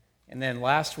And then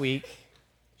last week,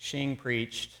 Shing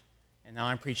preached, and now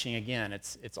I'm preaching again.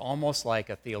 It's almost like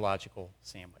a theological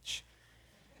sandwich.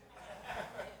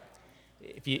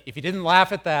 If you didn't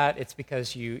laugh at that, it's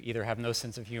because you either have no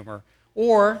sense of humor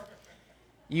or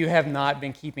you have not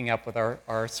been keeping up with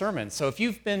our sermons. So if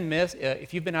you've been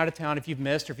out of town, if you've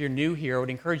missed, or if you're new here, I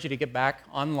would encourage you to get back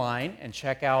online and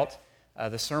check out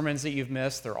the sermons that you've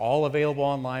missed. They're all available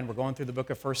online. We're going through the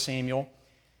book of 1 Samuel,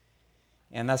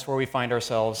 and that's where we find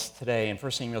ourselves today in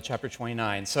 1 Samuel chapter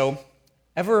 29. So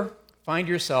ever find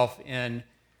yourself in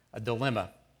a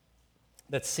dilemma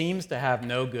that seems to have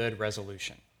no good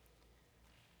resolution?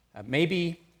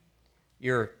 Maybe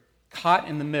you're caught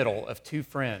in the middle of two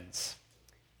friends,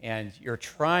 and you're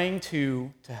trying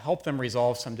to help them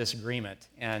resolve some disagreement,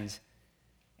 and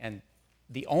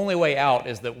the only way out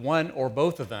is that one or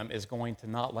both of them is going to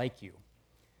not like you.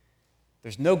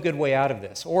 There's no good way out of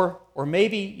this. Or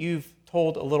maybe you've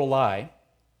told a little lie,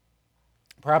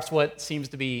 perhaps what seems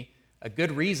to be a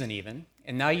good reason even,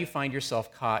 and now you find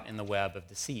yourself caught in the web of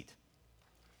deceit.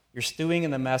 You're stewing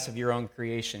in the mess of your own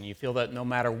creation. You feel that no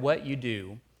matter what you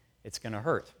do, it's going to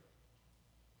hurt.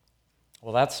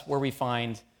 Well, that's where we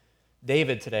find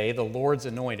David today, the Lord's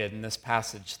anointed, in this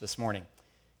passage this morning.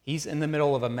 He's in the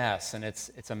middle of a mess, and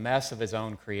it's a mess of his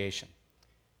own creation.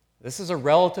 This is a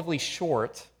relatively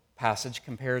short passage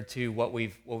compared to what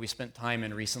we spent time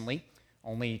in recently,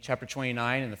 only chapter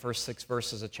 29 and the first 6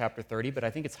 verses of chapter 30, but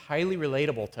I think it's highly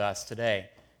relatable to us today.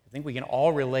 I think we can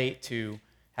all relate to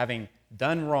having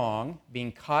done wrong,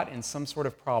 being caught in some sort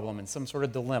of problem, in some sort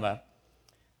of dilemma,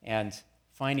 and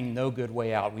finding no good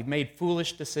way out. We've made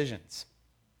foolish decisions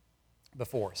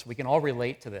before, so we can all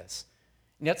relate to this.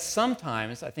 And yet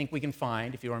sometimes I think we can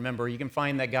find, if you remember, you can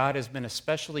find that God has been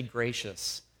especially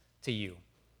gracious to you,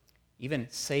 even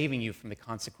saving you from the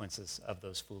consequences of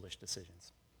those foolish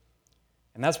decisions.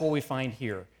 And that's what we find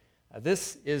here.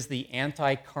 This is the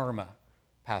anti-karma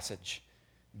passage.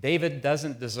 David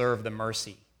doesn't deserve the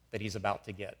mercy that he's about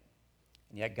to get,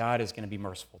 and yet God is going to be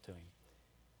merciful to him.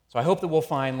 So I hope that we'll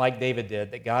find, like David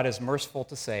did, that God is merciful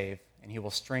to save, and he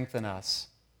will strengthen us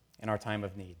in our time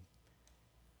of need.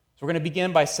 So we're going to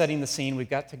begin by setting the scene. We've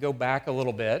got to go back a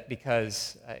little bit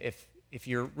because if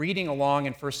you're reading along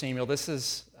in 1 Samuel, this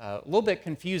is a little bit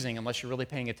confusing unless you're really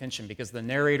paying attention, because the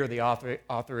narrator, the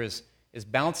author is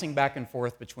bouncing back and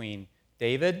forth between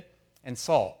David and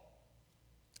Saul.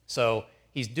 So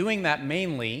he's doing that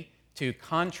mainly to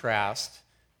contrast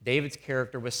David's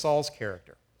character with Saul's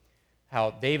character.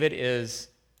 How David is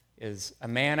a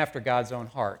man after God's own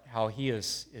heart, how he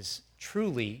is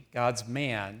truly God's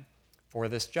man for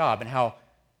this job, and how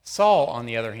Saul, on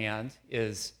the other hand,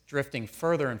 is drifting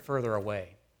further and further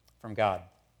away from God.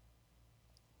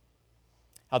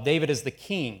 How David is the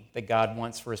king that God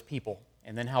wants for his people,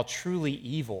 and then how truly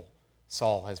evil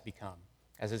Saul has become,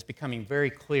 as it's becoming very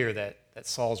clear that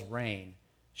Saul's reign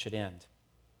should end.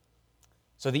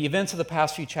 So the events of the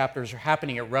past few chapters are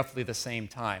happening at roughly the same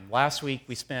time. Last week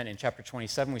in chapter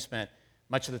 27, we spent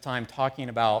much of the time talking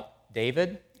about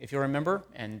David, if you remember,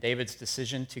 and David's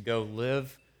decision to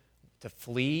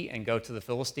flee and go to the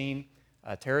Philistine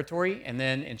territory. And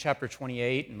then in chapter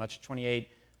 28, and much of 28,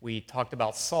 we talked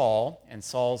about Saul and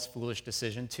Saul's foolish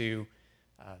decision to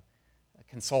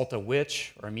consult a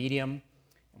witch or a medium.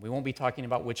 And we won't be talking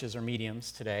about witches or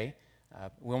mediums today.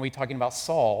 We won't be talking about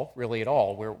Saul really at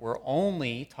all. We're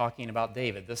only talking about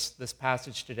David. This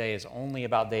passage today is only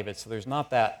about David, so there's not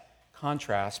that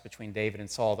contrast between David and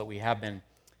Saul that we have been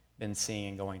seeing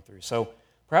and going through. So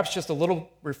perhaps just a little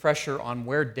refresher on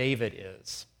where David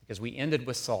is, because we ended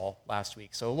with Saul last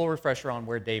week. So a little refresher on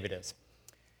where David is.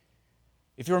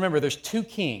 If you remember, there's two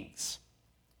kings.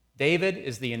 David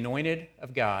is the anointed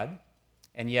of God,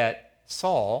 and yet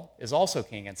Saul is also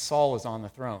king, and Saul is on the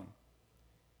throne.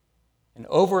 And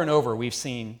over, we've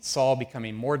seen Saul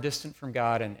becoming more distant from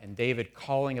God, and David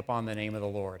calling upon the name of the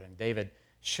Lord, and David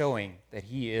showing that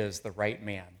he is the right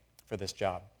man for this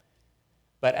job.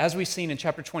 But as we've seen in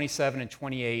chapter 27 and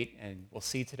 28, and we'll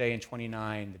see today in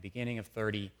 29, the beginning of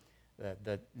 30,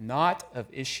 the knot of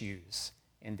issues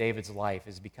in David's life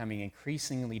is becoming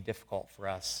increasingly difficult for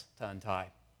us to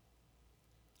untie.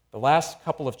 The last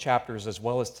couple of chapters, as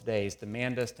well as today's,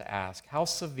 demand us to ask, how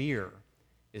severe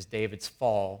is David's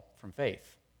fall from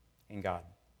faith in God?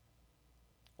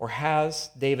 Or has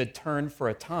David turned for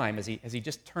a time, has he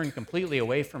just turned completely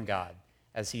away from God,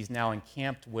 as he's now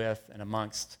encamped with and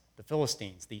amongst the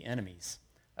Philistines, the enemies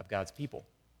of God's people?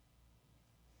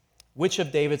 Which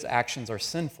of David's actions are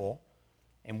sinful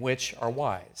and which are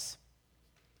wise?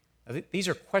 Now, these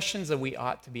are questions that we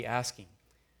ought to be asking.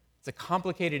 It's a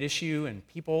complicated issue, and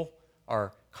people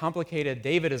are complicated.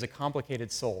 David is a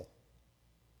complicated soul.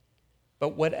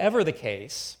 But whatever the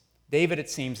case, David, it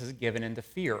seems, has given into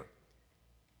fear.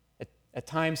 At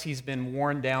times, he's been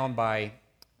worn down by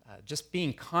just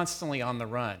being constantly on the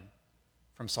run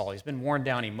from Saul. He's been worn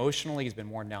down emotionally. He's been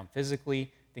worn down physically.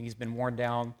 I think he's been worn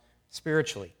down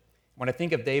spiritually. When I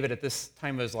think of David at this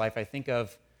time of his life, I think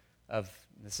of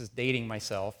this is dating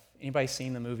myself. Anybody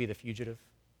seen the movie The Fugitive?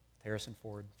 Harrison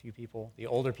Ford, a few people. The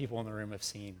older people in the room have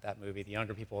seen that movie. The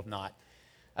younger people have not.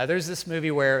 There's this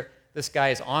movie where this guy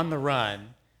is on the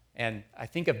run, and I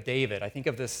think of David. I think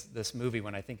of this movie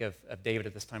when I think of David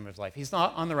at this time of his life. He's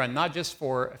not on the run, not just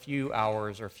for a few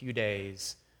hours or a few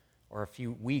days or a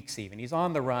few weeks even. He's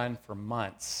on the run for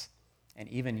months and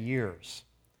even years.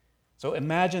 So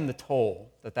imagine the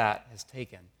toll that has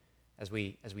taken as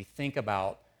we think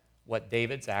about what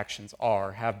David's actions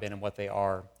have been, and what they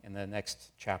are in the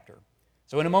next chapter.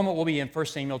 So in a moment, we'll be in 1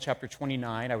 Samuel chapter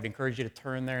 29. I would encourage you to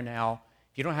turn there now.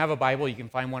 If you don't have a Bible, you can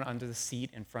find one under the seat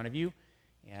in front of you,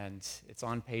 and it's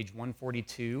on page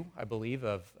 142, I believe,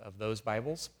 of those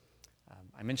Bibles.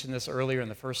 I mentioned this earlier in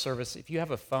the first service. If you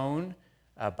have a phone,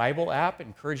 Bible app, I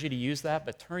encourage you to use that,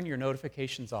 but turn your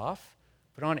notifications off.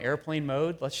 Put on airplane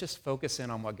mode. Let's just focus in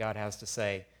on what God has to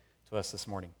say to us this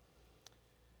morning.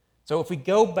 So if we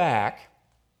go back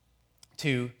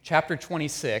to chapter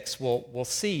 26, we'll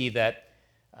see that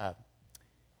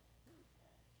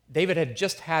David had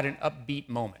just had an upbeat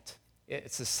moment.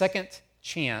 It's the second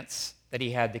chance that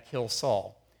he had to kill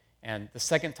Saul, and the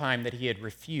second time that he had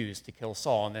refused to kill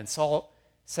Saul. And then Saul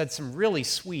said some really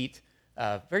sweet,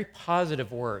 very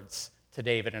positive words to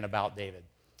David and about David.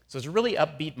 So it's a really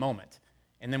upbeat moment.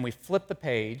 And then we flip the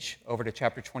page over to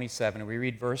chapter 27, and we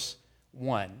read verse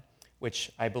 1,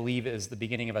 which I believe is the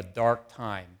beginning of a dark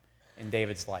time in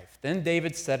David's life. Then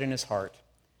David said in his heart,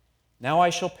 "Now I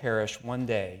shall perish one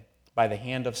day by the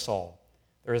hand of Saul.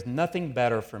 There is nothing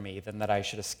better for me than that I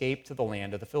should escape to the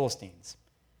land of the Philistines.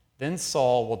 Then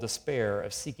Saul will despair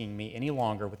of seeking me any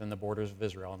longer within the borders of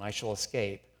Israel, and I shall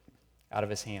escape out of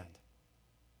his hand."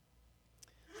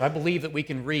 So I believe that we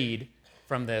can read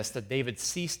from this that David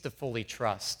ceased to fully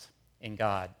trust in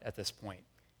God at this point.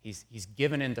 He's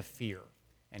given into fear,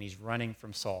 and he's running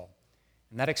from Saul.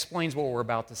 And that explains what we're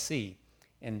about to see.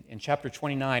 In chapter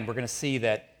 29, we're going to see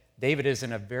that David is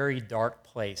in a very dark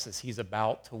place as he's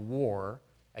about to war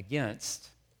against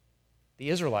the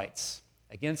Israelites,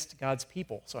 against God's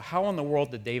people. So how in the world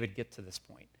did David get to this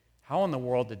point? How in the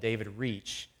world did David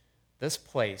reach this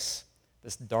place,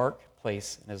 this dark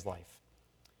place in his life?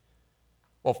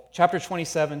 Well, chapter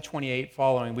 27, 28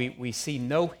 following, we see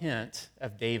no hint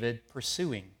of David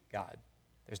pursuing God.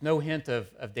 There's no hint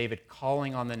of David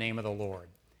calling on the name of the Lord.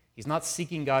 He's not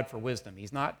seeking God for wisdom.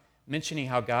 He's not mentioning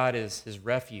how God is his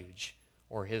refuge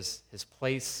or his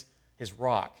place, his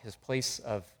rock, his place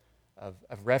of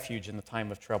refuge in the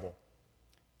time of trouble.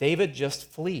 David just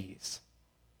flees.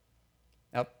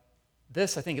 Now, I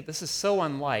think this is so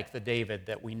unlike the David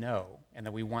that we know and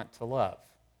that we want to love.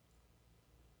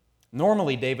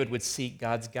 Normally, David would seek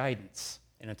God's guidance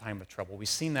in a time of trouble. We've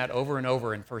seen that over and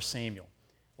over in 1 Samuel.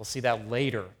 We'll see that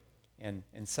later in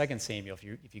 2 Samuel.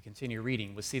 If you continue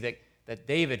reading, we'll see that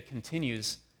David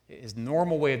continues, his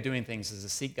normal way of doing things is to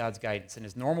seek God's guidance, and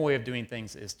his normal way of doing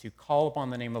things is to call upon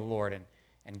the name of the Lord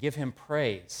and give him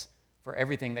praise for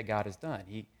everything that God has done.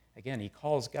 He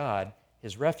calls God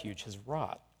his refuge, his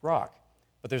rock.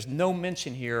 But there's no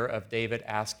mention here of David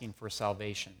asking for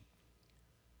salvation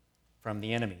from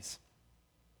the enemies.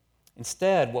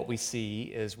 Instead, what we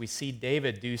see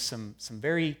David do some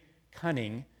very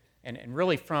cunning and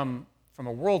really from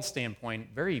a world standpoint,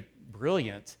 very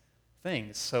brilliant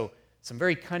things. So some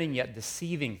very cunning yet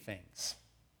deceiving things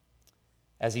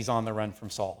as he's on the run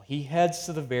from Saul. He heads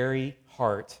to the very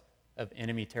heart of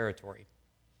enemy territory.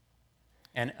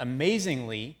 And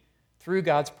amazingly, through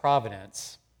God's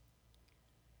providence,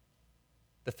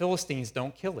 the Philistines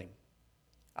don't kill him.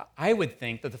 I would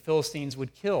think that the Philistines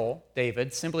would kill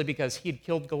David simply because he had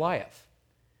killed Goliath,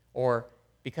 or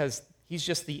because he's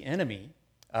just the enemy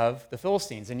of the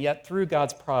Philistines. And yet, through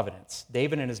God's providence,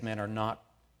 David and his men are not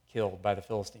killed by the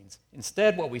Philistines.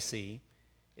 Instead, what we see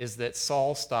is that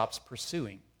Saul stops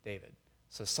pursuing David.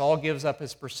 So Saul gives up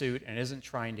his pursuit and isn't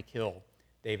trying to kill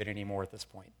David anymore at this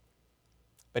point.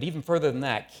 But even further than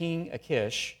that, King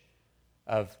Achish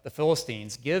of the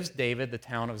Philistines gives David the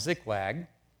town of Ziklag,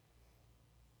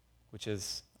 which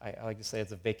is, I like to say,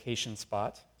 it's a vacation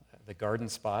spot, the garden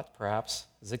spot, perhaps.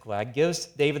 Ziklag gives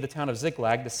David the town of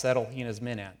Ziklag to settle he and his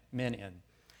men in.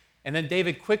 And then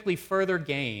David quickly further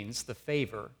gains the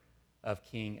favor of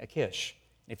King Achish.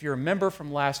 If you remember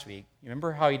from last week, you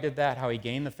remember how he did that, how he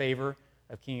gained the favor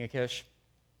of King Achish?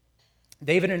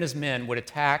 David and his men would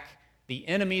attack the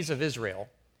enemies of Israel,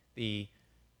 the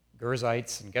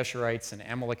Girzites and Geshurites and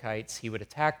Amalekites. He would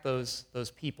attack those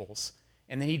peoples,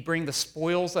 and then he'd bring the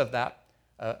spoils of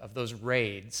those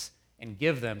raids and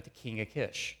give them to King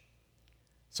Achish.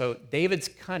 So David's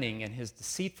cunning and his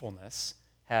deceitfulness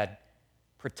had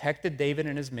protected David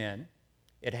and his men.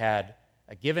 It had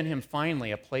given him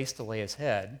finally a place to lay his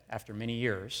head after many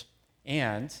years,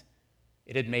 and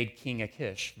it had made King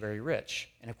Achish very rich.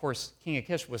 And of course, King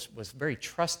Achish was very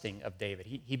trusting of David.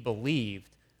 He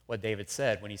believed what David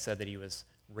said when he said that he was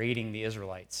raiding the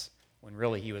Israelites, when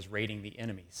really he was raiding the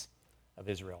enemies of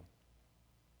Israel.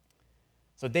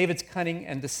 So David's cunning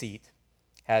and deceit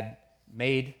had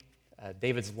made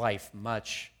David's life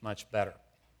much, much better.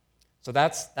 So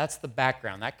that's the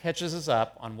background. That catches us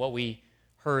up on what we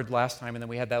heard last time, and then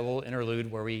we had that little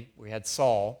interlude where we had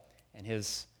Saul and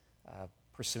his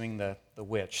pursuing the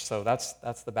witch. So that's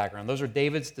the background. Those are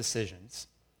David's decisions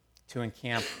to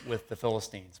encamp with the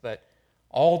Philistines. But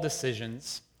all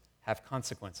decisions have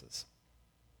consequences.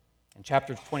 And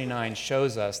chapter 29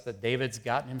 shows us that David's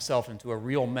gotten himself into a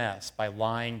real mess by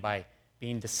lying, by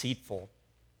being deceitful,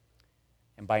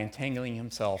 and by entangling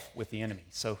himself with the enemy.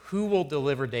 So who will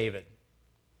deliver David?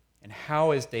 And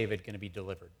how is David going to be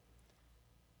delivered?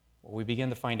 Well, we begin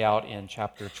to find out in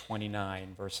chapter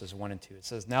 29, verses 1 and 2. It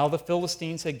says, "Now the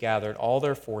Philistines had gathered all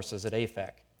their forces at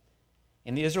Aphek,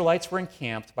 and the Israelites were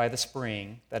encamped by the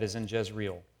spring that is in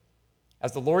Jezreel.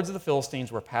 As the lords of the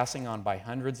Philistines were passing on by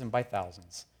hundreds and by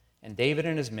thousands, and David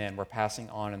and his men were passing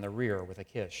on in the rear with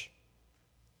Achish."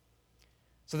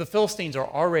 So the Philistines are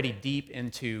already deep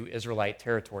into Israelite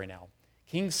territory now.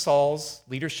 King Saul's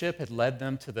leadership had led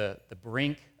them to the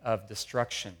brink of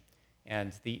destruction,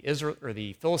 and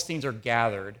the Philistines are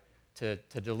gathered to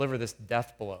deliver this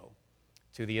death blow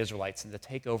to the Israelites and to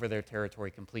take over their territory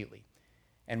completely.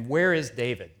 And where is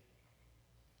David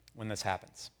when this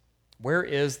happens? Where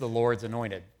is the Lord's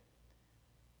anointed?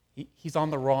 He's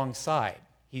on the wrong side.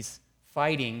 He's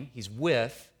fighting, he's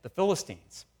with the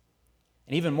Philistines.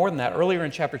 And even more than that, earlier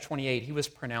in chapter 28, he was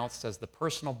pronounced as the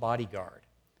personal bodyguard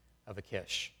of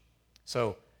Achish.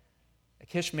 So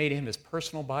Achish made him his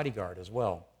personal bodyguard as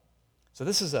well. So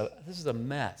this is a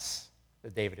mess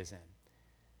that David is in.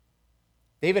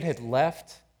 David had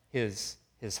left his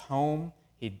home,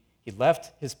 he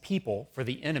left his people for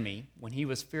the enemy when he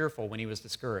was fearful, when he was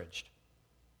discouraged.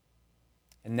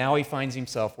 And now he finds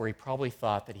himself where he probably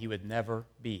thought that he would never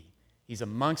be. He's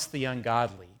amongst the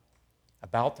ungodly,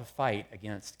 about to fight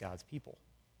against God's people.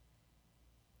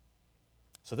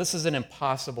 So this is an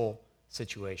impossible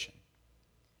situation.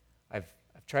 I've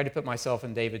tried to put myself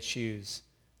in David's shoes.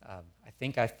 I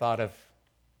think I've thought of,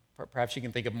 perhaps you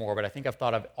can think of more, but I think I've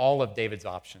thought of all of David's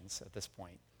options at this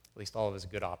point, at least all of his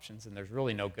good options, and there's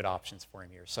really no good options for him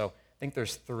here. So I think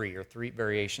there's three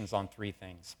variations on three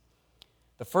things.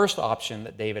 The first option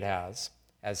that David has,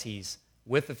 as he's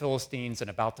with the Philistines and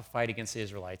about to fight against the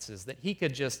Israelites, is that he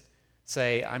could just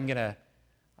say, I'm gonna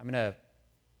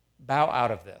bow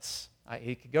out of this.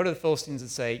 He could go to the Philistines and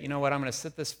say, you know what, I'm going to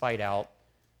sit this fight out.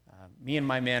 Me and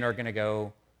my men are going to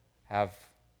go have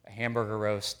a hamburger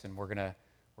roast, and we're going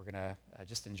to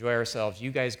just enjoy ourselves.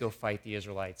 You guys go fight the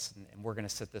Israelites, and we're going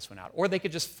to sit this one out. Or they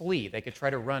could just flee. They could try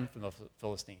to run from the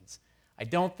Philistines. I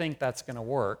don't think that's going to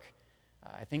work.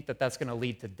 I think that that's going to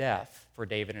lead to death for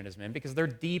David and his men because they're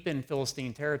deep in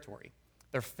Philistine territory.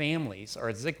 Their families are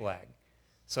at Ziklag.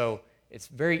 So it's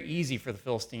very easy for the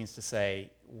Philistines to say,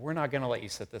 we're not going to let you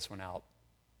sit this one out.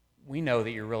 We know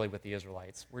that you're really with the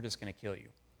Israelites. We're just going to kill you.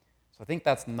 So I think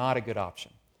that's not a good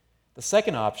option. The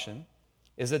second option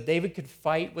is that David could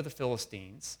fight with the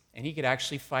Philistines, and he could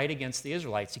actually fight against the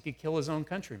Israelites. He could kill his own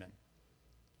countrymen.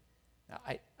 Now,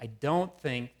 I don't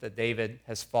think that David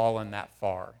has fallen that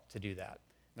far to do that.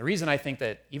 The reason I think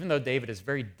that even though David is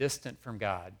very distant from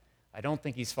God, I don't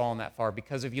think he's fallen that far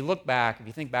because if you look back, if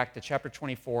you think back to chapter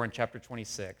 24 and chapter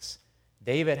 26,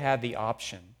 David had the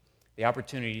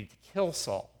opportunity to kill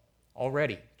Saul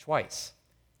already, twice,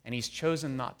 and he's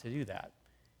chosen not to do that.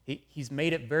 He's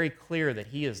made it very clear that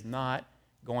he is not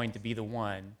going to be the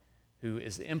one who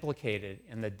is implicated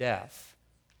in the death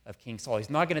of King Saul. He's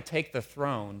not going to take the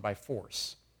throne by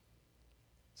force.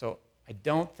 So I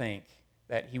don't think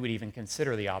that he would even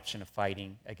consider the option of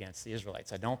fighting against the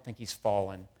Israelites. I don't think he's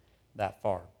fallen that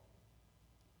far.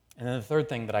 And then the third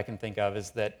thing that I can think of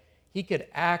is that he could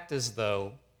act as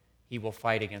though he will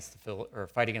fight against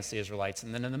the Israelites,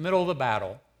 and then in the middle of the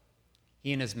battle,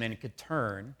 he and his men could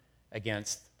turn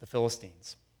against the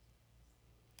Philistines.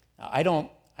 Now, I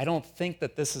don't think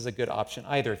that this is a good option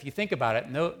either. If you think about it,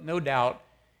 no doubt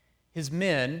his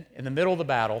men in the middle of the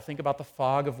battle, think about the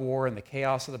fog of war and the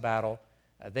chaos of the battle,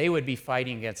 they would be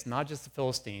fighting against not just the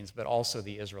Philistines, but also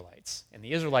the Israelites. And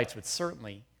the Israelites would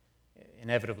certainly,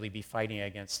 inevitably, be fighting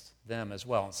against them as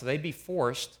well. And so they'd be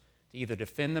forced to either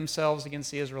defend themselves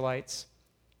against the Israelites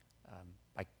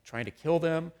by trying to kill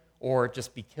them, or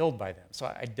just be killed by them. So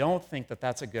I don't think that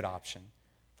that's a good option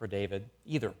for David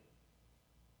either.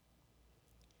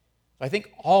 I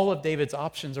think all of David's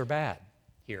options are bad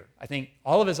here. I think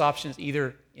all of his options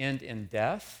either end in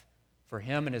death for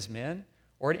him and his men,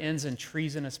 or it ends in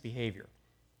treasonous behavior.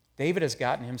 David has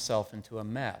gotten himself into a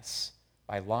mess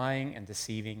by lying and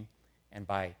deceiving and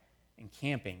by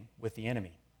encamping with the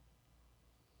enemy.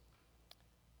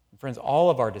 And friends, all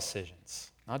of our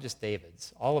decisions, not just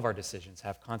David's, all of our decisions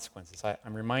have consequences.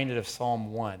 I'm reminded of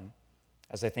Psalm 1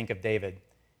 as I think of David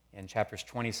in chapters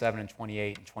 27 and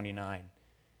 28 and 29. It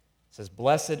says,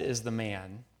 "Blessed is the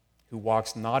man who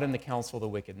walks not in the counsel of the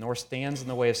wicked, nor stands in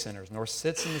the way of sinners, nor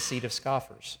sits in the seat of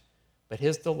scoffers. But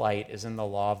his delight is in the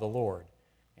law of the Lord,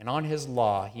 and on his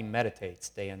law he meditates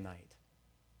day and night."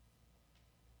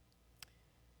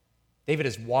 David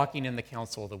is walking in the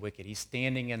counsel of the wicked. He's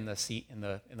standing in the seat in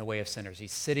the way of sinners.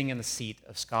 He's sitting in the seat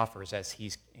of scoffers as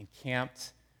he's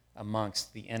encamped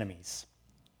amongst the enemies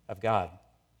of God.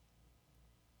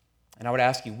 And I would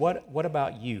ask you, what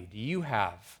about you? Do you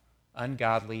have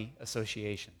ungodly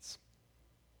associations?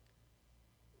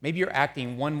 Maybe you're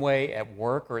acting one way at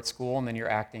work or at school, and then you're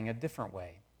acting a different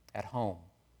way at home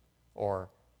or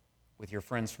with your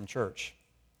friends from church.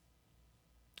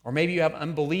 Or maybe you have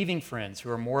unbelieving friends who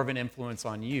are more of an influence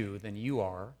on you than you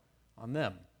are on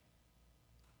them.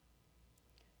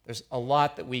 There's a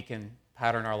lot that we can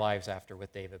pattern our lives after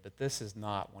with David, but this is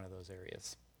not one of those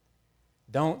areas.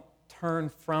 Don't turn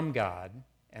from God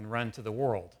and run to the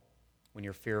world when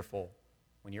you're fearful,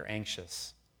 when you're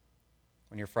anxious,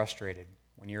 when you're frustrated,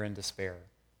 when you're in despair.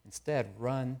 Instead,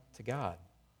 run to God.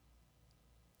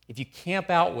 If you camp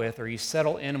out with or you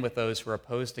settle in with those who are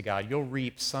opposed to God, you'll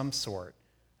reap some sort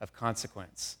of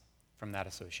consequence from that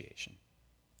association.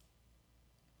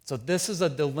 So this is a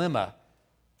dilemma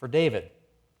for David.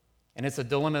 And it's a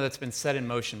dilemma that's been set in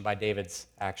motion by David's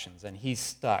actions, and he's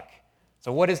stuck.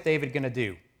 So what is David going to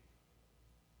do?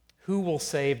 Who will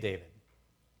save David?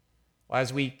 Well,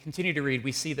 as we continue to read,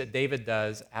 we see that David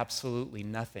does absolutely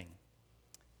nothing.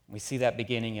 We see that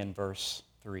beginning in verse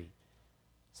 3. It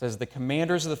says, "The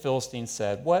commanders of the Philistines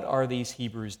said, 'What are these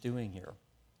Hebrews doing here?'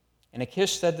 And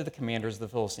Achish said to the commanders of the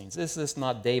Philistines, 'Is this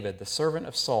not David, the servant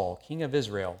of Saul, king of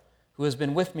Israel, who has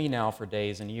been with me now for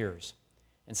days and years?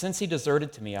 And since he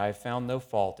deserted to me, I have found no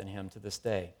fault in him to this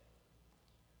day.'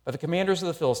 But the commanders of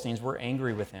the Philistines were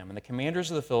angry with him, and the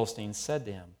commanders of the Philistines said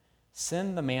to him,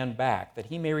 'Send the man back, that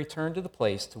he may return to the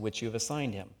place to which you have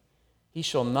assigned him. He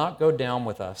shall not go down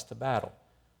with us to battle,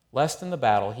 lest in the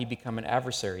battle he become an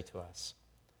adversary to us.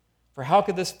 For how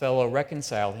could this fellow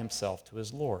reconcile himself to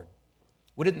his Lord?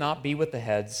 Would it not be with the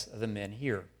heads of the men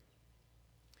here?'"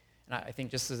 And I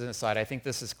think, just as an aside, I think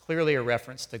this is clearly a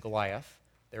reference to Goliath.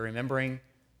 They're remembering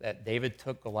that David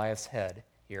took Goliath's head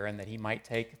here and that he might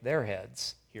take their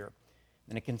heads here.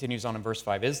 Then it continues on in verse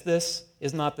 5.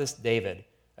 Is not this David,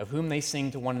 of whom they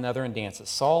sing to one another in dances?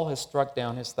 Saul has struck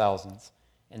down his thousands,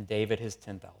 and David his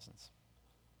 10,000s.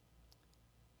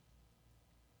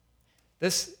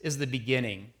 This is the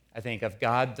beginning, I think, of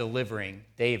God delivering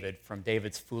David from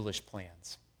David's foolish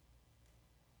plans.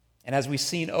 And as we've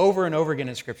seen over and over again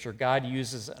in Scripture, God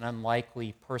uses an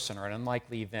unlikely person or an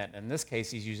unlikely event. In this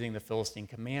case, he's using the Philistine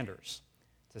commanders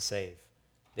to save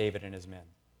David and his men.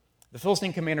 The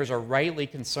Philistine commanders are rightly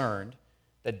concerned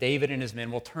that David and his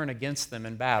men will turn against them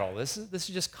in battle. This is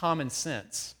just common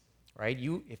sense, right?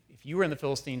 If you were in the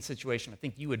Philistine situation, I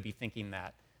think you would be thinking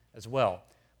that as well.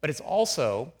 But it's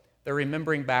also, they're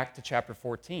remembering back to chapter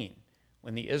 14,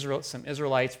 when some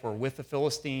Israelites were with the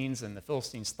Philistines, and the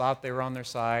Philistines thought they were on their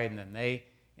side, and then they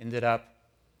ended up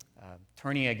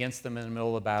turning against them in the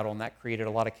middle of the battle, and that created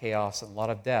a lot of chaos and a lot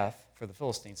of death for the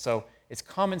Philistines. So it's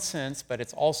common sense, but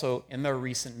it's also in their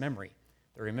recent memory.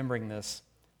 They're remembering this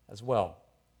as well.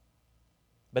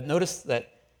 But notice that,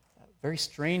 very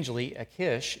strangely,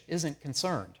 Achish isn't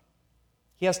concerned.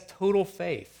 He has total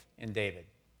faith in David,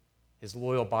 his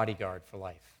loyal bodyguard for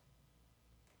life.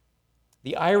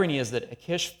 The irony is that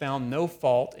Achish found no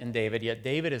fault in David, yet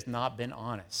David has not been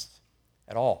honest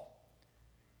at all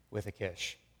with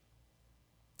Achish.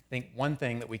 I think one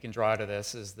thing that we can draw out of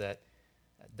this is that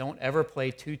don't ever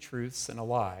play two truths and a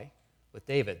lie with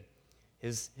David.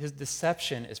 His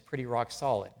deception is pretty rock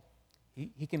solid.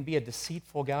 He can be a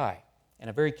deceitful guy and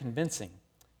a very convincing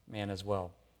man as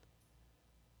well.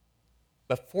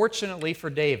 But fortunately for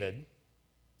David,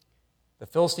 the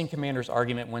Philistine commander's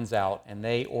argument wins out, and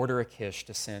they order Achish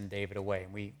to send David away.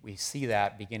 And we see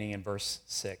that beginning in verse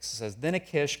 6. It says, "Then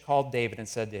Achish called David and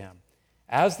said to him,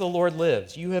 'As the Lord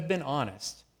lives, you have been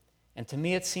honest, and to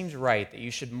me it seems right that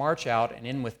you should march out and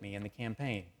in with me in the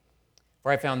campaign.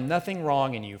 For I found nothing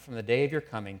wrong in you from the day of your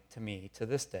coming to me to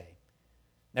this day.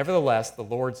 Nevertheless, the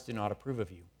lords do not approve of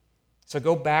you. So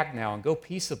go back now and go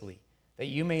peaceably, that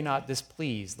you may not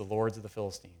displease the lords of the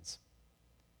Philistines.'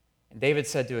 And David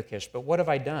said to Achish, 'But what have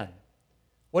I done?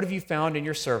 What have you found in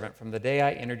your servant from the day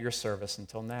I entered your service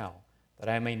until now, that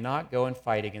I may not go and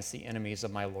fight against the enemies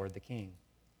of my lord the king?'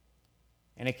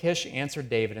 And Achish answered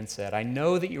David and said, 'I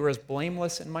know that you are as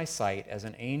blameless in my sight as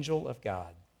an angel of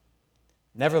God.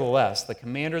 Nevertheless, the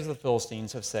commanders of the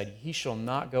Philistines have said, he shall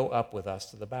not go up with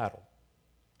us to the battle.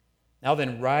 Now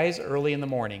then, rise early in the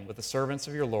morning with the servants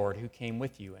of your Lord who came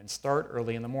with you, and start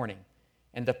early in the morning,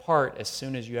 and depart as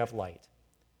soon as you have light.'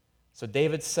 So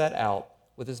David set out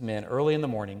with his men early in the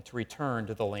morning to return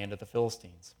to the land of the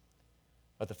Philistines.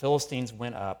 But the Philistines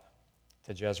went up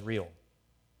to Jezreel."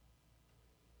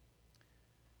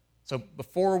 So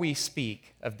before we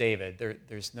speak of David,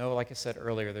 there's no, like I said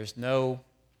earlier, there's no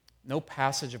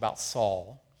passage about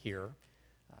Saul here.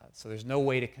 So there's no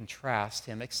way to contrast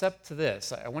him except to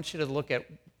this. I want you to look at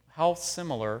how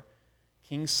similar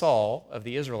King Saul of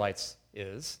the Israelites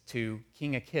is to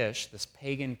King Achish, this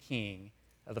pagan king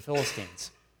of the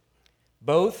Philistines.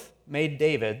 Both made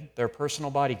David their personal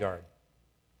bodyguard.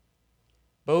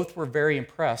 Both were very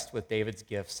impressed with David's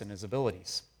gifts and his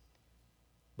abilities.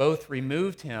 Both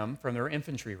removed him from their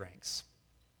infantry ranks.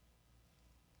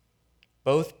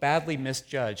 Both badly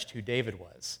misjudged who David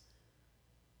was.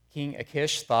 King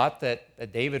Achish thought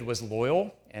that David was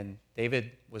loyal, and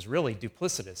David was really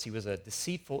duplicitous. He was a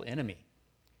deceitful enemy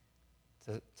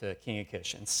to King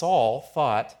Achish. And Saul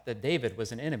thought that David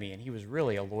was an enemy, and he was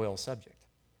really a loyal subject.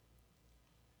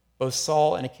 Both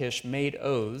Saul and Achish made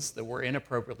oaths that were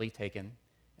inappropriately taken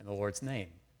in the Lord's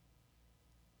name.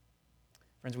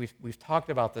 Friends, we've talked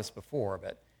about this before,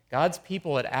 but God's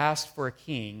people had asked for a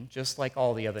king just like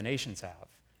all the other nations have.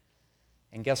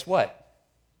 And guess what?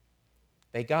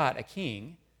 They got a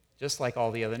king just like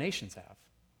all the other nations have.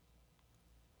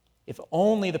 If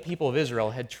only the people of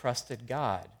Israel had trusted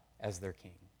God as their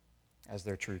king, as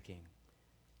their true king.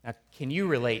 Now, can you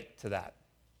relate to that?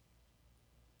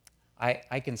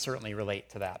 I can certainly relate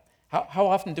to that. How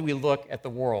often do we look at the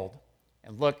world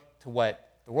and look to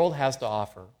what the world has to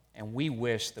offer, and we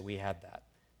wish that we had that?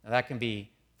 Now, that can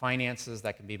be finances,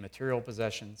 that can be material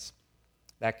possessions,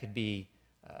 that could be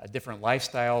a different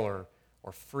lifestyle or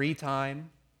free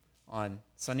time on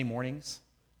Sunday mornings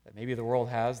that maybe the world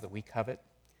has that we covet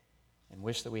and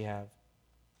wish that we have.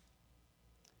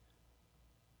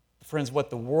 Friends, what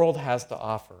the world has to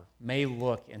offer may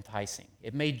look enticing.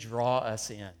 It may draw us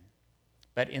in.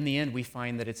 But in the end, we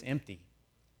find that it's empty.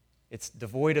 It's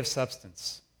devoid of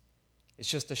substance. It's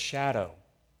just a shadow.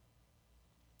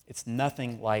 It's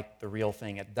nothing like the real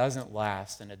thing. It doesn't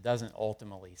last, and it doesn't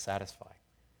ultimately satisfy.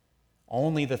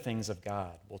 Only the things of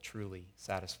God will truly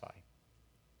satisfy.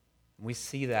 And we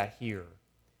see that here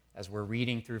as we're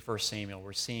reading through 1 Samuel.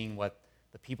 We're seeing what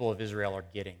the people of Israel are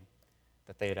getting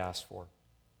that they had asked for.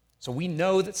 So we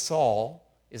know that Saul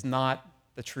is not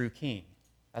the true king.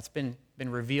 That's been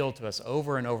revealed to us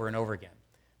over and over and over again.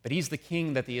 But he's the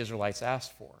king that the Israelites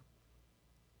asked for.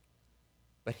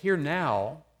 But here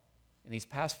now, in these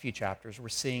past few chapters, we're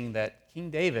seeing that King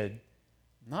David,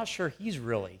 I'm not sure he's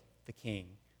really the king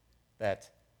that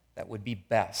would be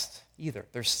best either.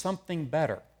 There's something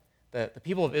better. The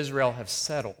people of Israel have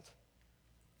settled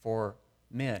for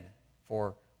men,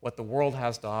 for what the world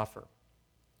has to offer.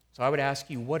 So I would ask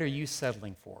you, what are you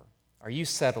settling for? Are you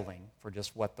settling for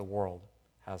just what the world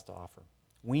has to offer?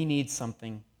 We need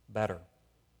something better.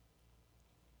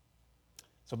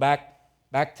 So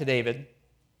back to David.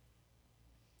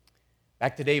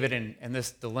 Back to David and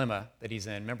this dilemma that he's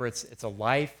in. Remember, it's a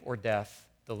life or death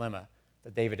dilemma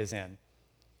that David is in.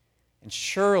 And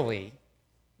surely,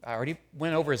 I already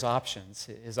went over his options.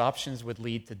 His options would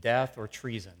lead to death or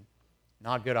treason.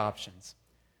 Not good options.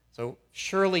 So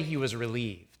surely he was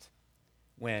relieved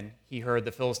when he heard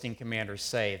the Philistine commanders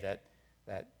say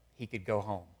that he could go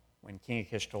home, when King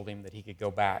Achish told him that he could go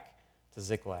back to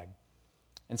Ziklag.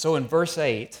 And so in verse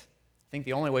 8, I think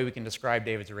the only way we can describe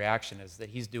David's reaction is that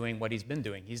he's doing what he's been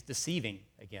doing. He's deceiving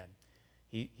again.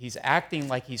 He's acting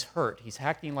like he's hurt. He's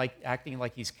acting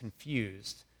like he's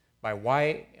confused by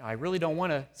why I really don't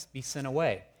want to be sent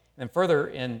away. And then further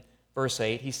in verse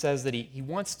 8, he says that he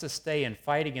wants to stay and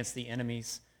fight against the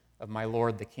enemies of my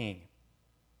Lord the king.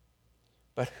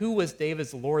 But who was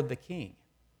David's Lord the king?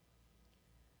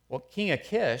 Well, King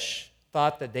Achish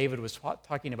thought that David was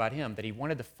talking about him, that he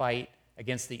wanted to fight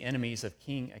against the enemies of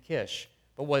King Achish.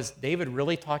 But was David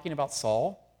really talking about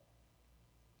Saul?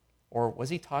 Or was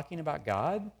he talking about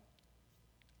God?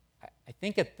 I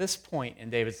think at this point in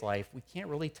David's life, we can't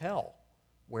really tell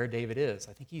where David is.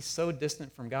 I think he's so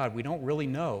distant from God, we don't really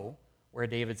know where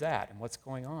David's at and what's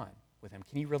going on with him.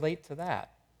 Can you relate to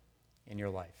that in your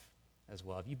life as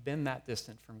well? Have you been that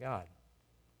distant from God?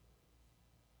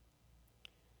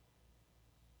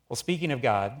 Well, speaking of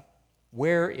God,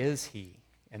 where is he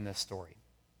in this story?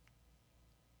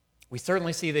 We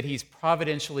certainly see that he's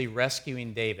providentially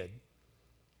rescuing David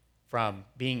from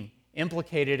being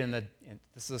implicated in this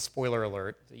is a spoiler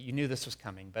alert, you knew this was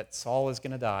coming, but Saul is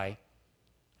going to die.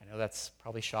 I know that's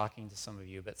probably shocking to some of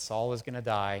you, but Saul is going to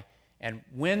die. And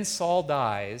when Saul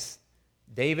dies,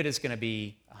 David is going to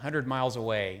be 100 miles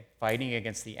away fighting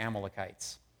against the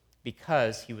Amalekites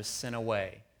because he was sent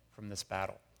away from this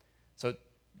battle. So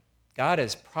God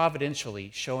is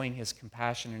providentially showing his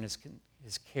compassion and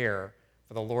his care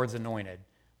for the Lord's anointed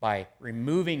by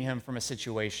removing him from a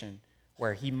situation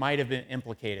where he might have been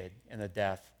implicated in the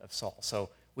death of Saul. So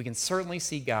we can certainly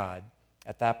see God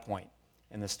at that point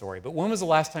in the story. But when was the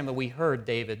last time that we heard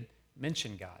David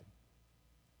mention God?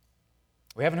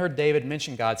 We haven't heard David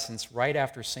mention God since right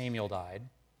after Samuel died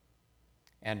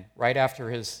and right after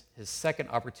his second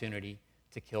opportunity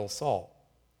to kill Saul.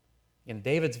 And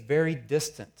David's very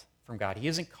distant from God. He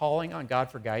isn't calling on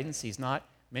God for guidance. He's not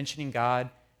mentioning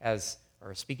God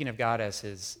or speaking of God as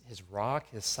his rock,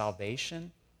 his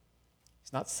salvation.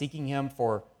 He's not seeking him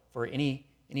for any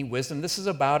wisdom. This is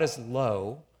about as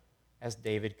low as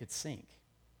David could sink.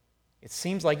 It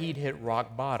seems like he'd hit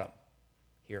rock bottom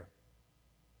here.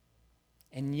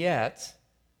 And yet,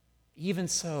 even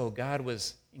so, God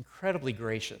was incredibly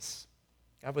gracious.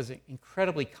 God was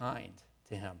incredibly kind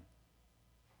to him.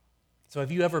 So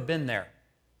have you ever been there?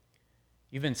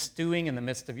 You've been stewing in the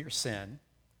midst of your sin,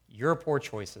 your poor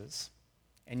choices,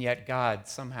 and yet God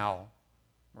somehow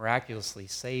miraculously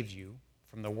saved you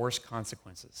from the worst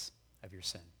consequences of your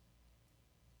sin.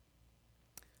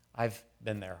 I've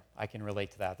been there. I can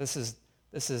relate to that. This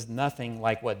is nothing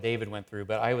like what David went through,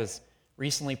 but I was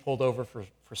recently pulled over for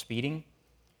speeding.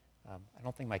 I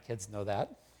don't think my kids know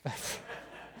that. I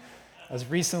was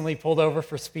recently pulled over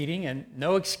for speeding, and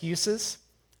no excuses.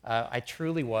 I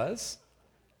truly was.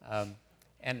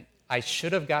 And I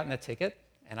should have gotten a ticket,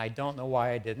 and I don't know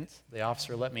why I didn't. The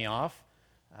officer let me off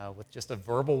with just a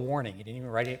verbal warning. He didn't even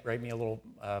write me a little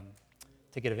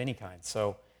ticket of any kind.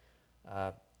 So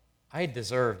I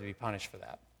deserved to be punished for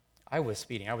that. I was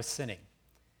speeding. I was sinning.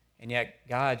 And yet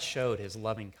God showed his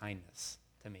loving kindness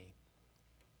to me.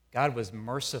 God was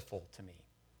merciful to me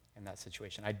in that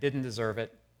situation. I didn't deserve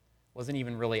it. Wasn't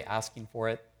even really asking for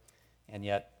it. And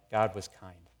yet God was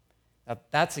kind. Now,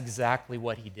 that's exactly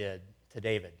what he did to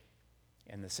David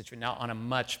in this situation. Now, on a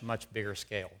much, much bigger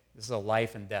scale. This is a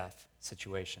life and death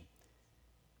situation.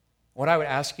 What I would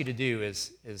ask you to do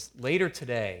is later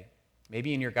today,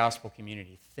 maybe in your gospel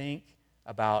community, think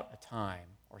about a time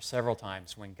or several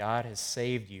times when God has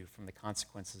saved you from the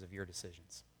consequences of your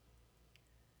decisions.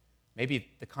 Maybe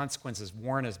the consequences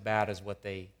weren't as bad as what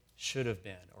they should have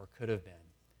been or could have been,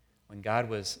 when God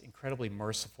was incredibly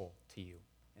merciful to you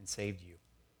and saved you.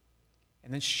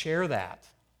 And then share that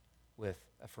with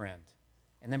a friend.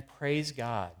 And then praise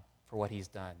God for what he's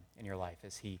done in your life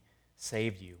as he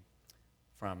saved you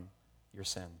from your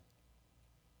sin.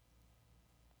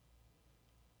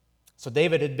 So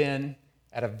David had been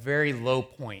at a very low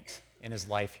point in his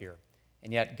life here,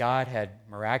 and yet God had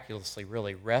miraculously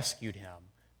really rescued him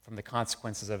from the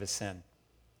consequences of his sin.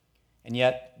 And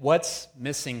yet, what's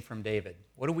missing from David?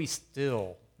 What do we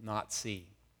still not see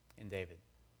in David?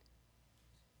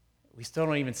 We still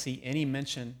don't even see any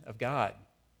mention of God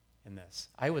in this.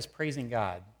 I was praising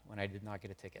God when I did not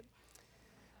get a ticket.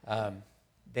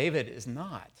 David is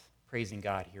not praising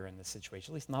God here in this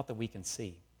situation, at least not that we can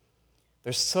see.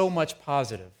 There's so much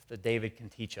positive that David can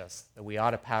teach us that we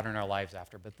ought to pattern our lives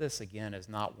after, but this, again, is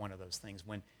not one of those things.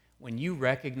 When you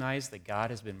recognize that God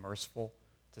has been merciful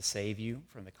to save you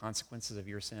from the consequences of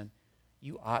your sin,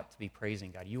 you ought to be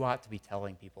praising God. You ought to be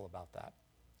telling people about that.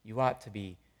 You ought to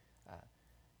be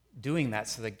doing that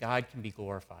so that God can be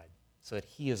glorified, so that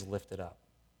he is lifted up.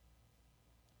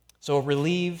 So a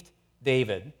relieved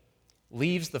David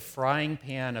leaves the frying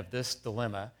pan of this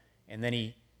dilemma, and then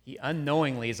he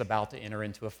unknowingly is about to enter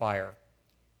into a fire.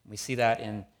 We see that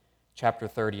in chapter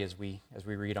 30 as we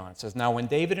read on. It says, "Now when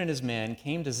David and his men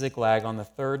came to Ziklag on the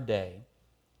third day,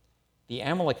 the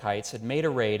Amalekites had made a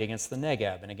raid against the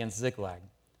Negeb and against Ziklag.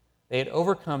 They had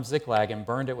overcome Ziklag and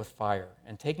burned it with fire,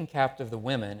 and taken captive the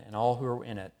women and all who were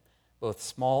in it, both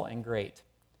small and great.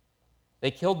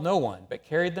 They killed no one, but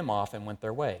carried them off and went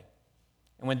their way.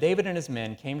 And when David and his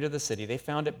men came to the city, they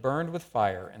found it burned with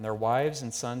fire, and their wives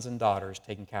and sons and daughters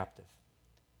taken captive.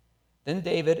 Then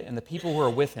David and the people who were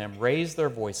with him raised their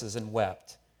voices and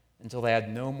wept until they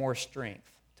had no more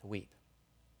strength to weep.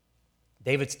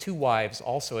 David's 2 wives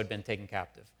also had been taken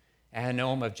captive,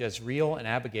 Ahinoam of Jezreel and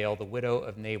Abigail, the widow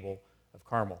of Nabal of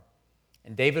Carmel.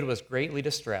 And David was greatly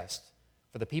distressed,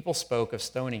 for the people spoke of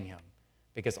stoning him,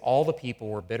 because all the people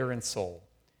were bitter in soul,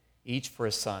 each for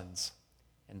his sons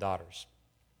and daughters.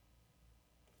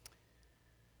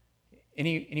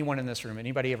 Anyone in this room,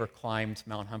 anybody ever climbed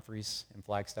Mount Humphreys in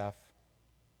Flagstaff?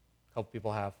 A couple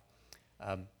people have.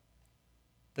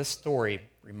 This story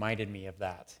reminded me of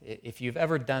that. If you've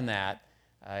ever done that,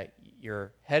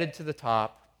 you're headed to the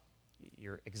top,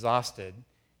 you're exhausted,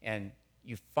 and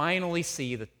you finally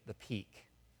see the peak,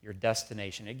 your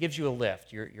destination. It gives you a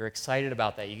lift. You're excited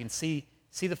about that. You can see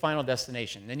the final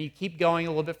destination. Then you keep going a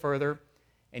little bit further,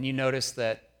 and you notice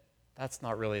that that's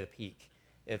not really the peak.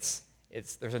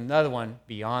 There's another one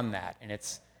beyond that, and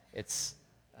it's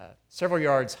several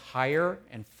yards higher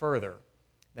and further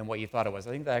than what you thought it was. I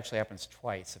think that actually happens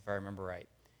twice, if I remember right.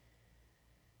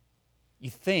 You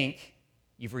think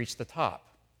you've reached the top,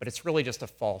 but it's really just a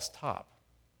false top.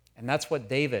 And that's what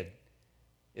David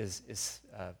is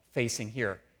facing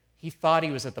here. He thought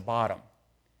he was at the bottom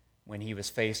when he was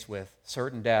faced with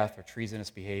certain death or treasonous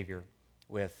behavior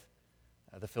with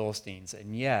the Philistines,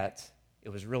 and yet it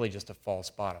was really just a false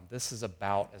bottom. This is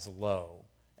about as low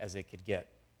as it could get.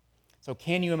 So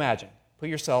can you imagine? Put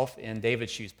yourself in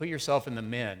David's shoes. Put yourself in the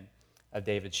men of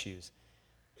David's shoes.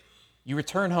 You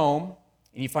return home,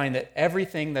 and you find that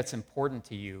everything that's important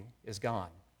to you is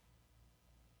gone.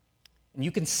 And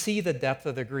you can see the depth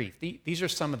of the grief. These are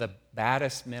some of the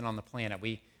baddest men on the planet.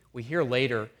 We hear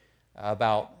later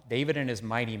about David and his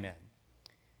mighty men,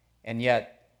 and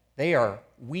yet they are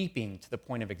weeping to the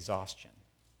point of exhaustion.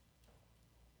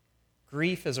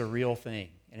 Grief is a real thing,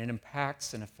 and it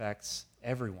impacts and affects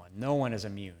everyone. No one is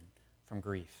immune from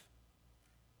grief.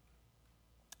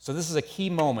 So this is a key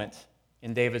moment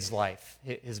in David's life.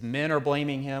 His men are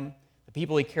blaming him. The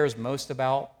people he cares most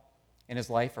about in his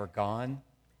life are gone.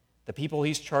 The people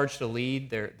he's charged to lead,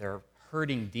 they're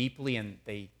hurting deeply, and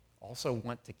they also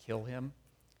want to kill him.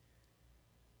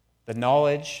 The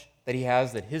knowledge that he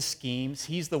has that his schemes,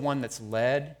 he's the one that's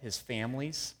led his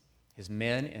families, his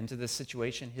men into this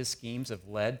situation. His schemes have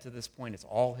led to this point. It's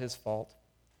all his fault.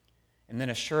 And then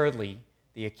assuredly,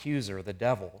 the accuser, the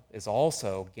devil, is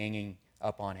also ganging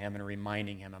up on him and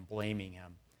reminding him and blaming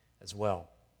him as well.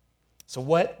 So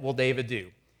what will David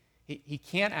do? He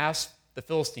can't ask the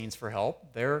Philistines for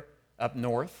help. They're up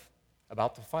north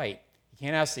about to fight. He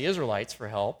can't ask the Israelites for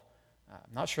help.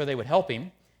 I'm not sure they would help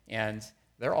him, and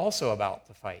they're also about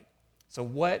to fight. So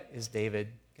what is David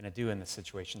going to do in this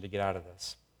situation to get out of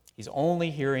this? He's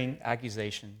only hearing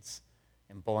accusations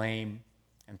and blame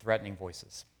and threatening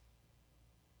voices.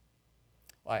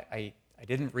 Well, I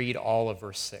didn't read all of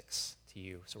verse 6 to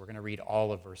you, so we're going to read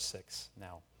all of verse 6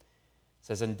 now. It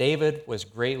says, "And David was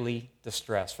greatly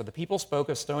distressed, for the people spoke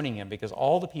of stoning him, because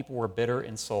all the people were bitter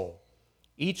in soul,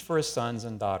 each for his sons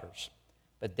and daughters.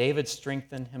 But David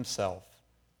strengthened himself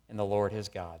in the Lord his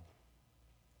God."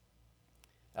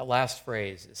 That last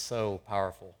phrase is so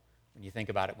powerful when you think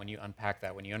about it, when you unpack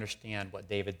that, when you understand what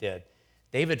David did.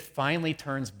 David finally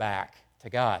turns back to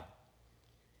God.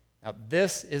 Now,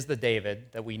 this is the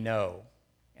David that we know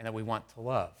and that we want to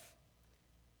love.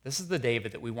 This is the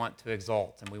David that we want to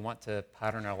exalt and we want to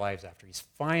pattern our lives after.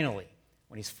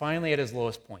 When he's finally at his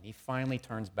lowest point, he finally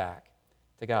turns back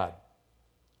to God.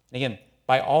 And again,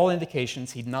 by all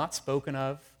indications, he'd not spoken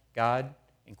of God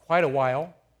in quite a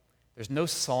while. There's no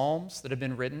psalms that have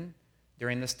been written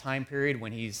during this time period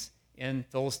when he's in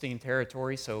Philistine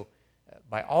territory. So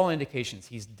by all indications,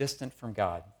 he's distant from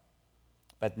God.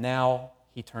 But now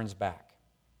he turns back.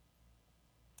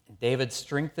 And David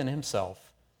strengthened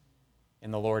himself in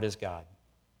the Lord his God.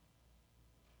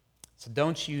 So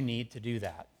don't you need to do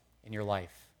that in your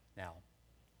life now?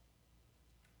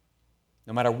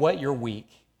 No matter what your week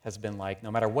has been like, no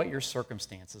matter what your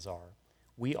circumstances are,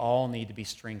 we all need to be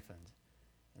strengthened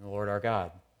in the Lord our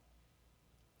God.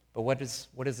 But what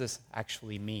does this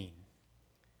actually mean?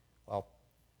 Well,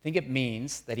 I think it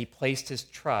means that he placed his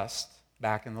trust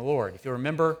back in the Lord. If you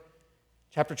remember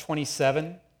chapter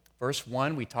 27, verse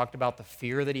 1, we talked about the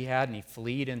fear that he had, and he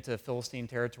fled into Philistine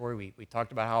territory. We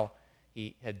talked about how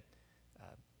he had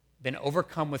been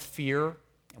overcome with fear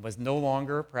and was no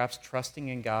longer perhaps trusting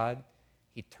in God.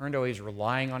 He turned away, he's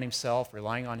relying on himself,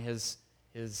 relying on his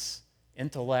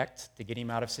intellect to get him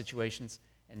out of situations.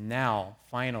 And now,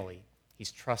 finally,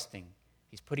 he's trusting.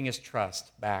 He's putting his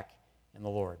trust back in the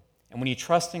Lord. And when you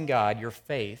trust in God, your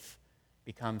faith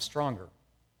becomes stronger.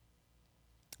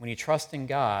 When you trust in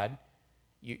God,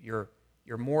 you're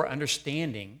more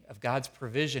understanding of God's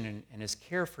provision and his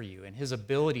care for you and his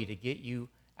ability to get you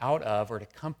out of or to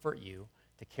comfort you,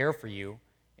 to care for you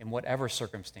in whatever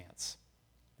circumstance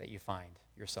that you find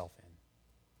yourself in.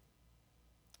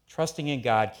 Trusting in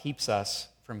God keeps us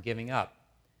from giving up.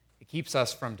 It keeps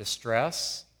us from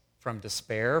distress, from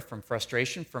despair, from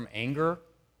frustration, from anger,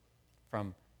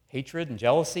 from hatred and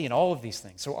jealousy and all of these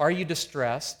things. So are you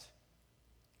distressed?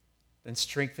 Then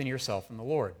strengthen yourself in the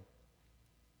Lord.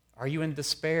 Are you in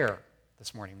despair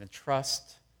this morning? Then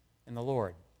trust in the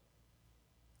Lord.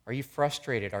 Are you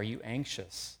frustrated? Are you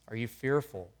anxious? Are you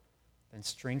fearful? Then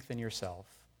strengthen yourself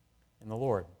in the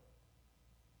Lord.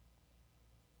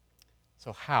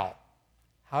 So how?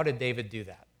 How did David do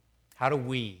that? How do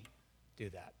we do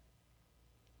that?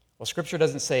 Well, Scripture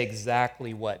doesn't say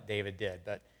exactly what David did,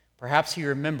 but perhaps he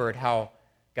remembered how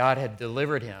God had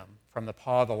delivered him from the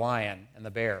paw of the lion and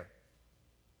the bear.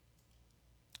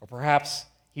 Or perhaps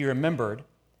he remembered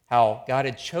how God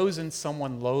had chosen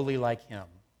someone lowly like him.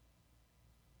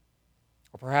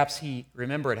 Or perhaps he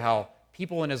remembered how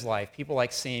people in his life, people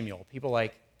like Samuel, people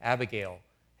like Abigail,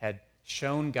 had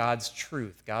shown God's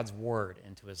truth, God's word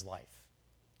into his life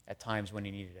at times when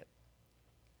he needed it.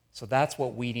 So that's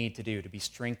what we need to do, to be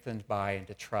strengthened by and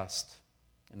to trust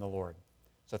in the Lord.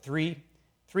 So three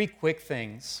quick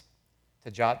things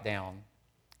to jot down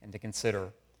and to consider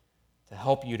to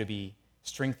help you to be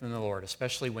strengthened in the Lord,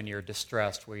 especially when you're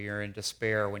distressed, when you're in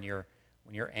despair, when you're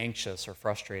anxious or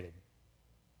frustrated.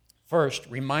 First,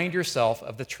 remind yourself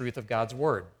of the truth of God's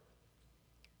word.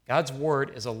 God's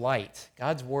word is a light.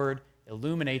 God's word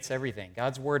illuminates everything.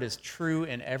 God's word is true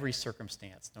in every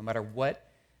circumstance. No matter what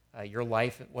your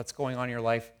life, what's going on in your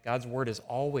life, God's word is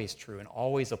always true and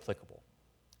always applicable.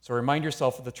 So remind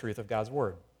yourself of the truth of God's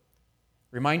word.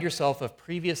 Remind yourself of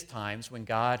previous times when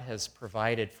God has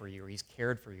provided for you, or he's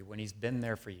cared for you, when he's been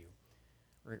there for you.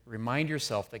 Remind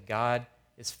yourself that God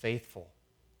is faithful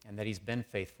and that he's been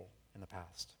faithful in the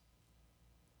past.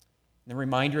 And then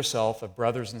remind yourself of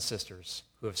brothers and sisters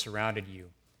who have surrounded you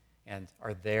and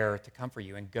are there to comfort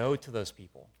you, and go to those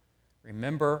people.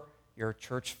 Remember your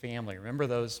church family. Remember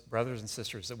those brothers and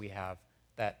sisters that we have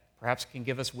that perhaps can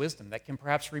give us wisdom, that can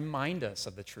perhaps remind us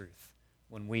of the truth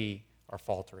when we are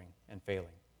faltering and failing.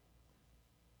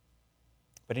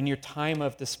 But in your time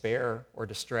of despair or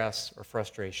distress or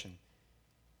frustration,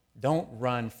 don't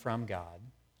run from God.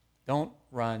 Don't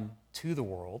run to the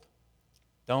world.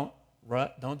 Don't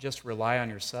just rely on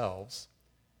yourselves.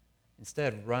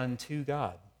 Instead, run to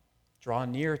God. Draw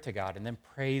near to God and then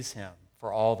praise him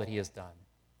for all that he has done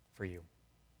for you.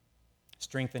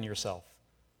 Strengthen yourself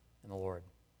in the Lord.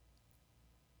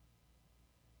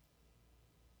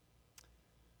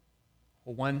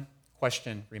 Well, one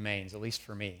question remains, at least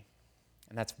for me,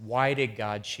 and that's, why did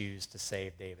God choose to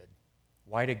save David?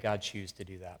 Why did God choose to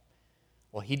do that?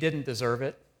 Well, he didn't deserve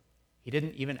it. He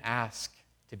didn't even ask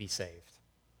to be saved.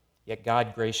 Yet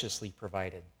God graciously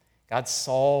provided. God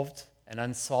solved an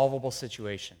unsolvable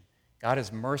situation. God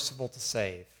is merciful to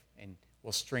save and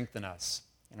will strengthen us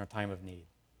in our time of need.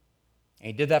 And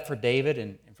he did that for David,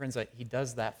 and friends, he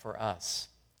does that for us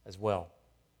as well.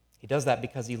 He does that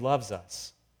because he loves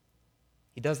us.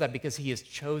 He does that because he has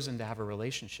chosen to have a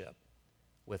relationship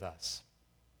with us.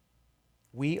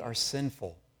 We are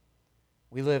sinful.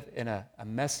 We live in a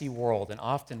messy world, and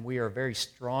often we are very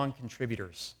strong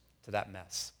contributors to that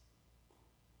mess.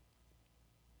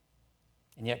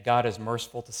 And yet God is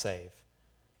merciful to save,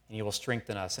 and he will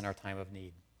strengthen us in our time of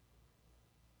need.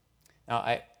 Now,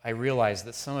 I realize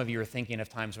that some of you are thinking of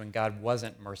times when God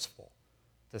wasn't merciful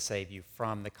to save you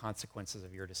from the consequences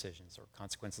of your decisions or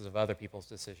consequences of other people's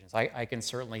decisions. I can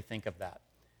certainly think of that.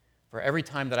 For every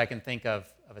time that I can think of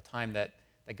a time that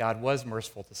God was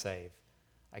merciful to save,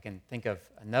 I can think of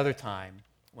another time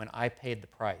when I paid the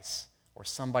price or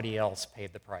somebody else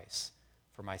paid the price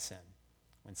for my sin,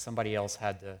 when somebody else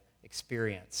had to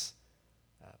experience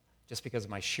just because of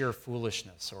my sheer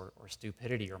foolishness or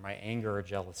stupidity or my anger or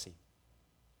jealousy.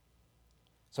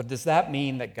 So does that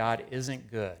mean that God isn't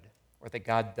good or that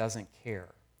God doesn't care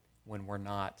when we're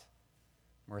not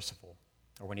merciful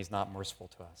or when he's not merciful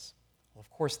to us? Well, of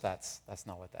course that's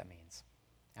not what that means.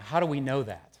 Now, how do we know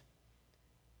that?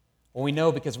 Well, we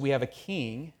know because we have a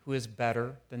king who is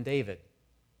better than David.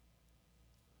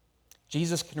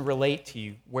 Jesus can relate to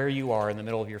you where you are in the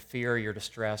middle of your fear, your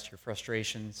distress, your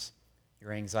frustrations,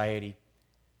 your anxiety.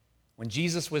 When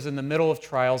Jesus was in the middle of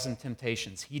trials and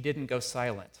temptations, he didn't go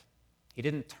silent. He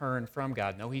didn't turn from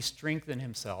God. No, he strengthened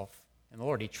himself in the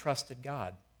Lord. He trusted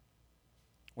God.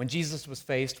 When Jesus was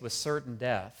faced with certain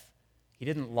death, He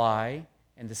didn't lie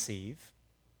and deceive.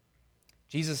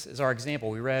 Jesus is our example.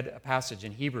 We read a passage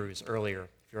in Hebrews earlier,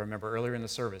 if you remember earlier in the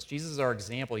service. Jesus is our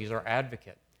example. He's our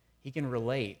advocate. He can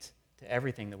relate to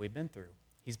everything that we've been through.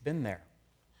 He's been there.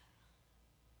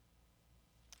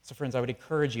 So friends, I would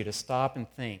encourage you to stop and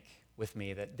think with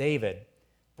me that David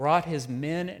brought his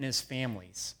men and his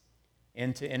families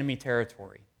into enemy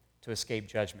territory to escape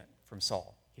judgment from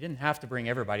Saul. He didn't have to bring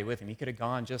everybody with him. He could have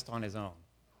gone just on his own.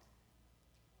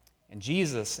 And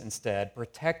Jesus, instead,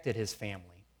 protected his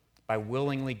family by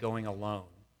willingly going alone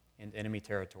into enemy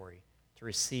territory to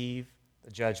receive the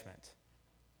judgment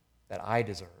that I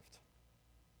deserved.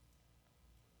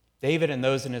 David and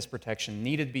those in his protection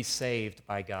needed to be saved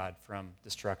by God from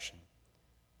destruction.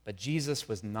 But Jesus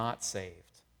was not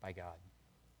saved by God.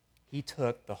 He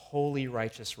took the holy,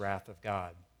 righteous wrath of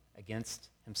God against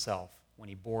himself when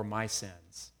he bore my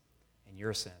sins and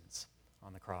your sins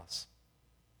on the cross.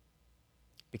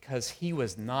 Because he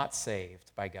was not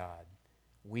saved by God,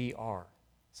 we are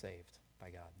saved by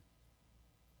God.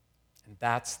 And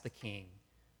that's the King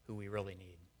who we really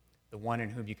need, the one in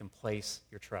whom you can place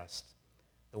your trust,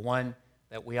 the one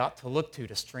that we ought to look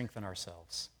to strengthen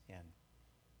ourselves in.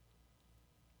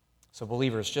 So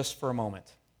believers, just for a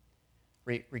moment,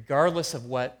 regardless of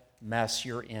what mess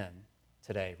you're in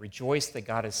today, rejoice that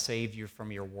God has saved you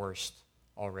from your worst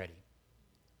already.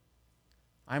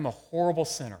 I'm a horrible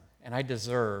sinner, and I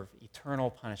deserve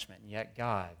eternal punishment, and yet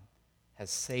God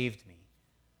has saved me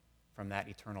from that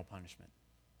eternal punishment.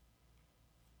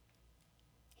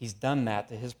 He's done that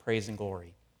to his praise and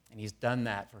glory, and he's done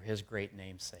that for his great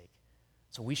name's sake.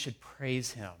 So we should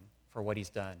praise him for what he's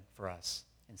done for us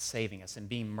in saving us and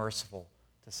being merciful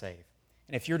to save.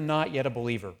 And if you're not yet a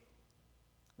believer,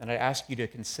 then I ask you to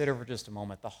consider for just a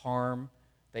moment the harm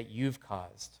that you've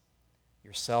caused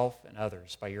yourself and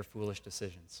others by your foolish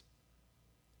decisions.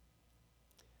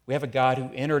 We have a God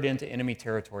who entered into enemy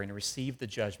territory and received the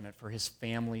judgment for his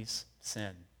family's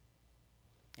sin.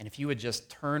 And if you would just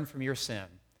turn from your sin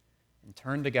and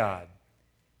turn to God,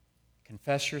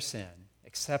 confess your sin,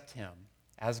 accept him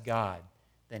as God,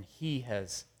 then he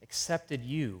has accepted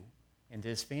you into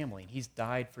his family, and he's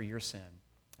died for your sin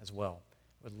as well.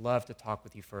 I would love to talk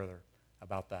with you further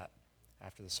about that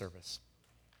after the service.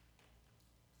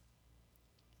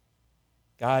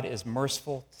 God is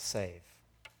merciful to save,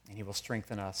 and he will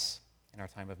strengthen us in our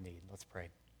time of need. Let's pray.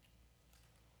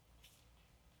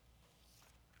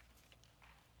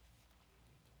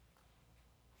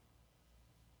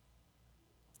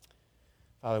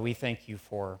 Father, we thank you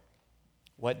for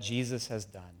what Jesus has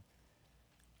done,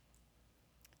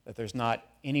 that there's not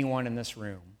anyone in this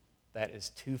room that is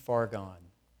too far gone.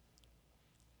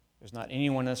 There's not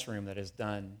anyone in this room that has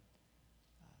done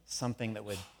something that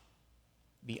would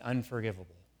be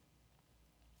unforgivable.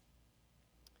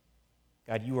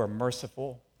 God, you are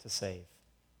merciful to save.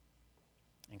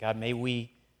 And God, may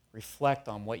we reflect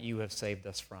on what you have saved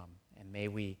us from, and may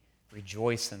we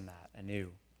rejoice in that anew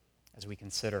as we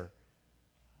consider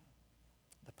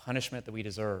the punishment that we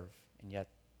deserve, and yet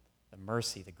the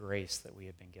mercy, the grace that we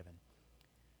have been given.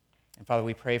 And Father,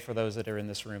 we pray for those that are in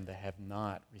this room that have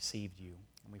not received you.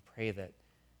 And we pray that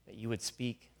you would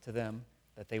speak to them,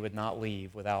 that they would not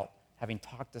leave without having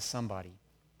talked to somebody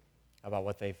about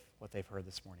what they've heard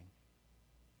this morning.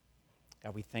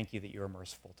 God, we thank you that you are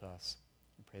merciful to us.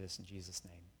 We pray this in Jesus'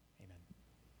 name.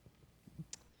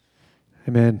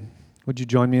 Amen. Amen. Would you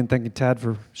join me in thanking Tad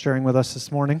for sharing with us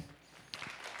this morning?